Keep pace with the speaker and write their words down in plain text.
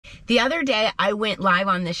The other day I went live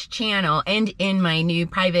on this channel and in my new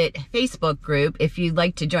private Facebook group. If you'd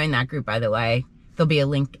like to join that group, by the way, there'll be a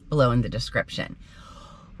link below in the description.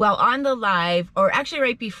 Well, on the live, or actually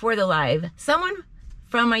right before the live, someone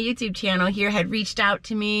from my YouTube channel here had reached out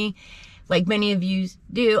to me, like many of you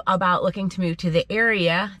do, about looking to move to the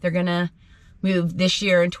area. They're gonna move this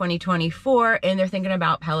year in 2024, and they're thinking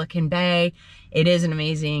about Pelican Bay. It is an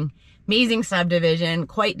amazing subdivision,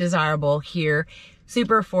 quite desirable here,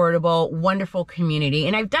 super affordable, wonderful community.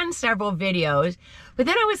 And I've done several videos, but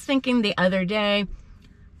then I was thinking the other day,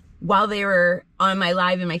 while they were on my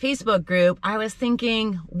live in my Facebook group, I was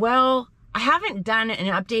thinking, well, I haven't done an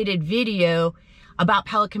updated video about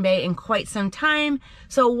Pelican Bay in quite some time,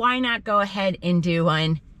 so why not go ahead and do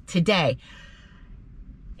one today?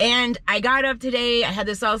 And I got up today, I had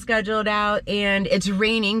this all scheduled out, and it's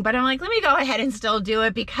raining, but I'm like, let me go ahead and still do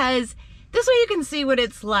it, because this way you can see what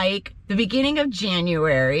it's like the beginning of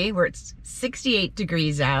January, where it's 68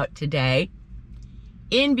 degrees out today,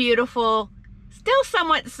 in beautiful, still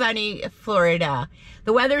somewhat sunny Florida.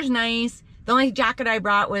 The weather's nice. The only jacket I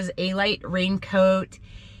brought was a light raincoat,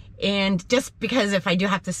 and just because if I do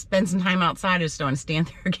have to spend some time outside, I just don't want to stand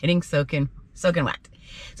there getting soaking wet.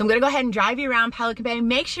 So I'm gonna go ahead and drive you around Pelican Bay.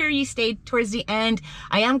 Make sure you stay towards the end.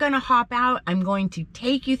 I am gonna hop out. I'm going to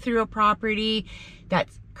take you through a property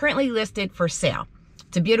that's currently listed for sale.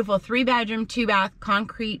 It's a beautiful 3-bedroom, 2-bath,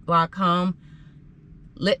 concrete block home.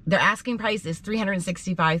 Their asking price is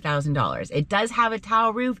 $365,000. It does have a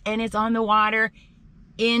tile roof, and it's on the water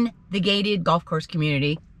in the gated golf course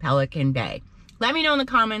community, Pelican Bay. Let me know in the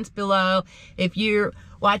comments below if you're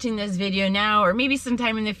watching this video now or maybe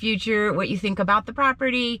sometime in the future what you think about the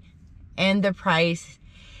property and the price.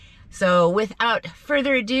 So without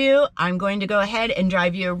further ado, I'm going to go ahead and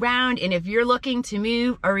drive you around. And if you're looking to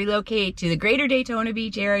move or relocate to the greater Daytona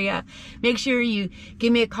Beach area, make sure you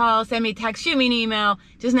give me a call, send me a text, shoot me an email.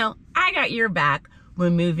 Just know I got your back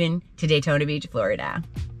when moving to Daytona Beach, Florida.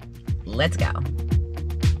 Let's go.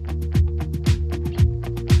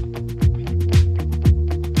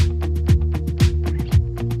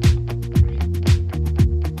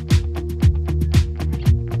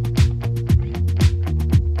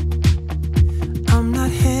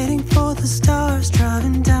 The stars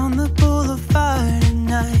driving down the boulevard at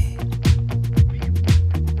night,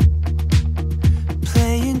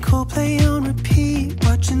 playing Coldplay on repeat,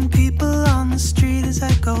 watching people on the street as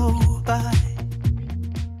I go by.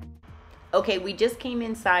 Okay, we just came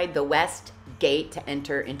inside the west gate to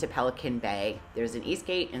enter into Pelican Bay. There's an east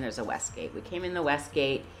gate and there's a west gate. We came in the west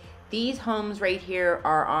gate. These homes right here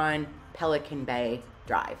are on Pelican Bay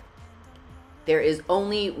Drive. There is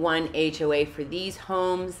only one HOA for these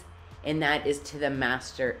homes, and that is to the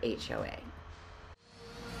master HOA.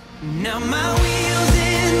 Now my wheels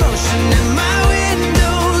in motion and my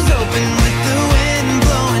windows open with the wind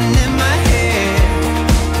blowing in my hair.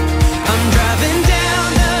 I'm driving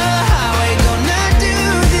down the highway, gonna do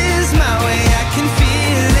this my way. I can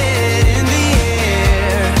feel it in the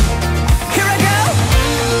air. Here I go.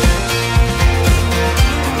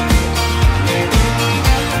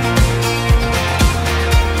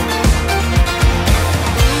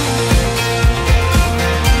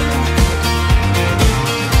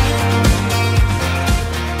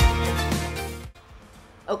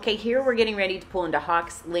 Okay, here we're getting ready to pull into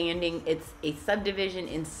Hawks Landing. It's a subdivision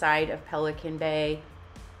inside of Pelican Bay.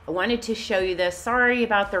 I wanted to show you this. Sorry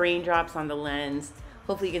about the raindrops on the lens.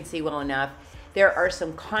 Hopefully you can see well enough. There are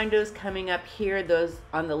some condos coming up here, those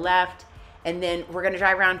on the left, and then we're gonna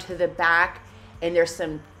drive around to the back, and there's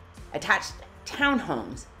some attached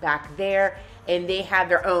townhomes back there, and they have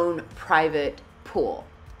their own private pool.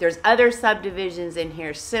 There's other subdivisions in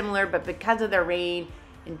here similar, but because of the rain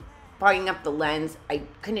and fogging up the lens, I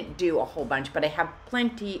couldn't do a whole bunch, but I have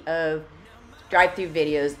plenty of drive-through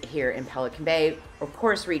videos here in Pelican Bay. Of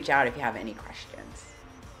course, reach out if you have any questions.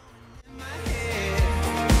 I'm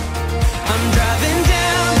driving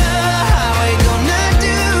down the highway, gonna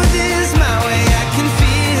do this my way. I can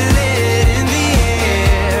feel it in the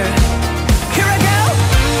air. Here I go.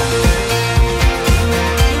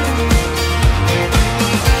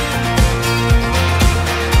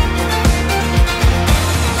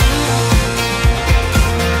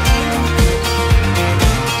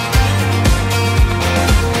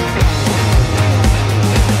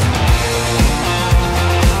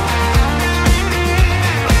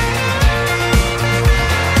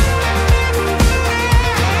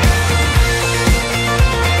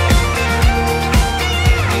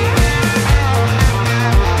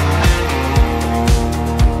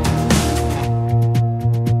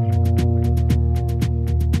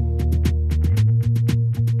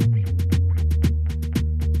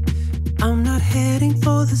 I'm not heading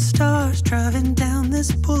for the stars, driving down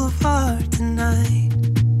this boulevard tonight.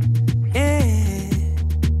 Yeah,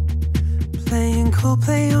 playing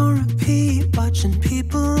Coldplay on repeat, watching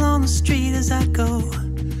people on the street as I go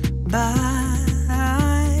by.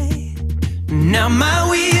 Now my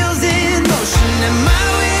wheels in motion and my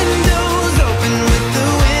windows open with the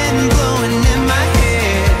wind blowing in my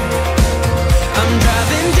hair. I'm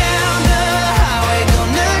driving down the highway,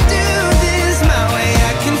 gonna do this my way.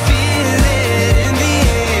 I can feel it in the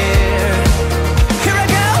air. Here I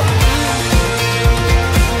go.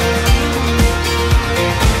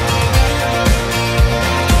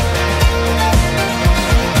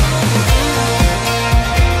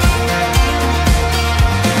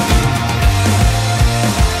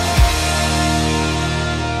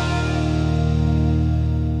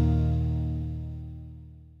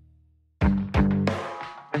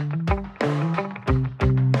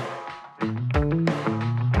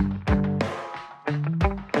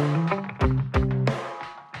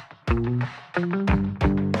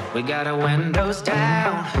 We got our windows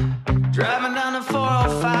down, driving down the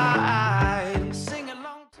 405, sing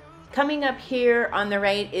along to... Coming up here on the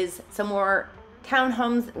right is some more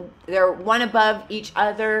townhomes. They're one above each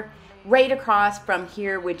other. Right across from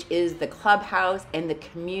here, which is the clubhouse and the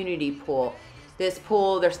community pool. This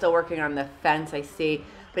pool, they're still working on the fence, I see,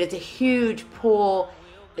 but it's a huge pool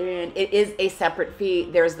and it is a separate fee.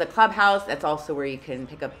 There's the clubhouse, that's also where you can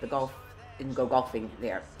pick up the golf and go golfing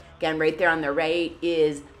there. Again, right there on the right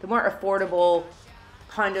is the more affordable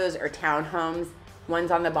condos or townhomes.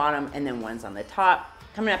 One's on the bottom and then one's on the top.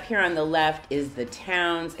 Coming up here on the left is the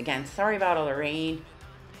towns. Again, sorry about all the rain.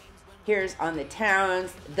 Here's on the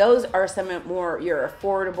towns. Those are some more your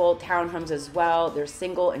affordable townhomes as well. They're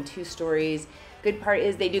single and 2 stories. Good part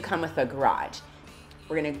is they do come with a garage.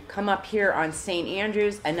 We're gonna come up here on St.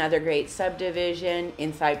 Andrews, another great subdivision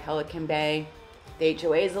inside Pelican Bay. The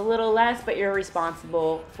HOA is a little less, but you're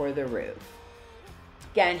responsible for the roof.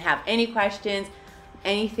 Again, have any questions,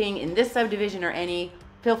 anything in this subdivision or any,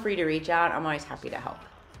 feel free to reach out. I'm always happy to help.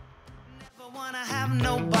 Never wanna have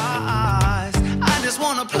no bars. I just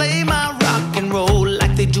wanna play my rock and roll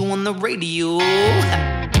like they do on the radio.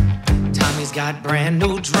 Tommy's got brand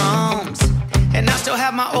new drums, and I still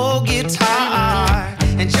have my old guitar.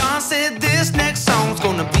 And John said this next song's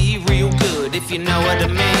gonna be real good, if you know what I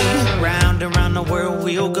mean. Round and round the world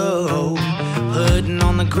we'll go, putting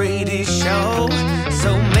on the greatest show.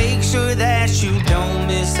 So make sure that you don't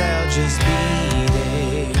miss out, just be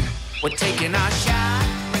there. We're taking our shot,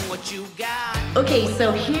 bring what you got. Okay,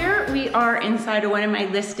 so here we are inside of one of my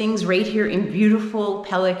listings right here in beautiful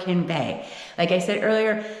Pelican Bay. Like I said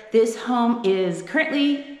earlier, this home is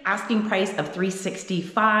currently asking price of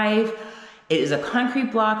 $365,000. It is a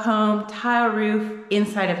concrete block home, tile roof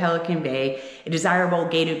inside of Pelican Bay, a desirable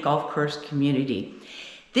gated golf course community.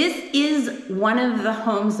 This is one of the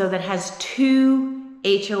homes though that has 2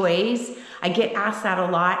 HOAs. I get asked that a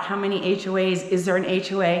lot. How many HOAs? Is there an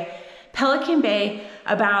HOA? Pelican Bay,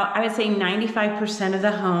 about, I would say 95% of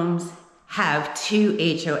the homes have 2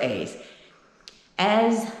 HOAs.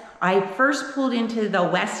 As I first pulled into the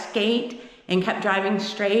west gate and kept driving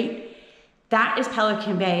straight, that is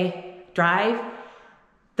Pelican Bay Drive.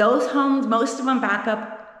 Those homes, most of them back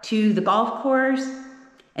up to the golf course,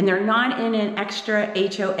 and they're not in an extra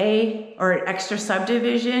HOA or an extra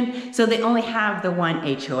subdivision, so they only have the 1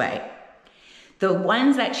 HOA. The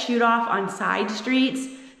ones that shoot off on side streets,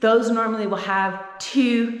 those normally will have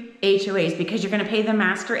 2 HOAs because you're gonna pay the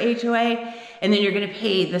master HOA and then you're gonna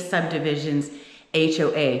pay the subdivision's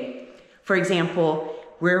HOA. For example,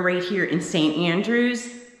 we're right here in St. Andrews,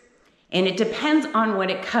 and it depends on what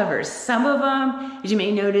it covers. Some of them, as you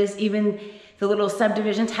may notice, even the little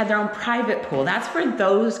subdivisions had their own private pool. That's for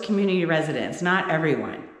those community residents, not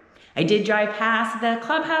everyone. I did drive past the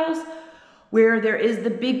clubhouse where there is the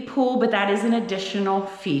big pool, but that is an additional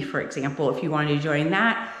fee, for example, if you want to join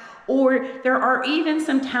that. Or there are even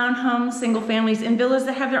some townhomes, single families, and villas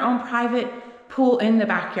that have their own private pool in the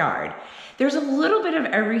backyard. There's a little bit of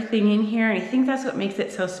everything in here, and I think that's what makes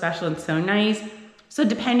it so special and so nice. So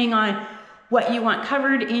depending on what you want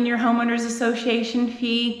covered in your homeowners association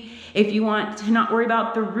fee, if you want to not worry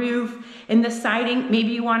about the roof and the siding, maybe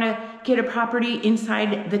you want to get a property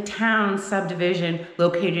inside the town subdivision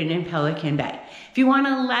located in Pelican Bay. If you want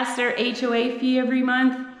a lesser HOA fee every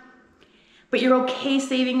month, but you're okay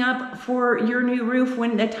saving up for your new roof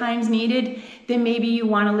when the time's needed, then maybe you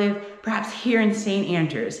want to live perhaps here in St.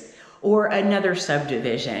 Andrews or another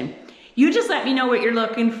subdivision. You just let me know what you're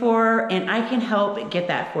looking for and I can help get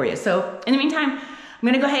that for you. So in the meantime, I'm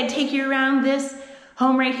gonna go ahead and take you around this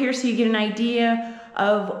home right here so you get an idea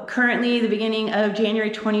of currently the beginning of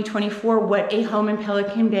January 2024, what a home in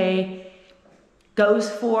Pelican Bay goes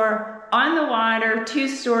for on the water,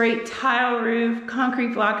 2-story tile roof,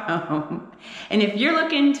 concrete block home. And if you're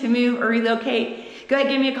looking to move or relocate, go ahead,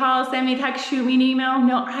 give me a call, send me a text, shoot me an email.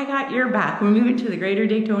 No, I got your back. We're moving to the greater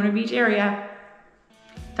Daytona Beach area.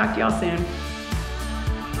 Talk to y'all soon.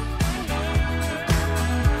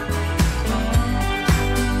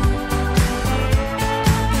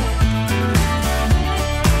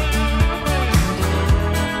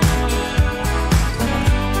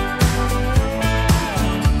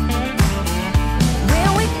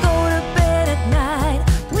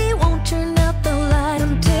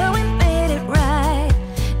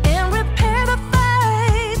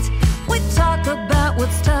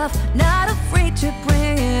 Now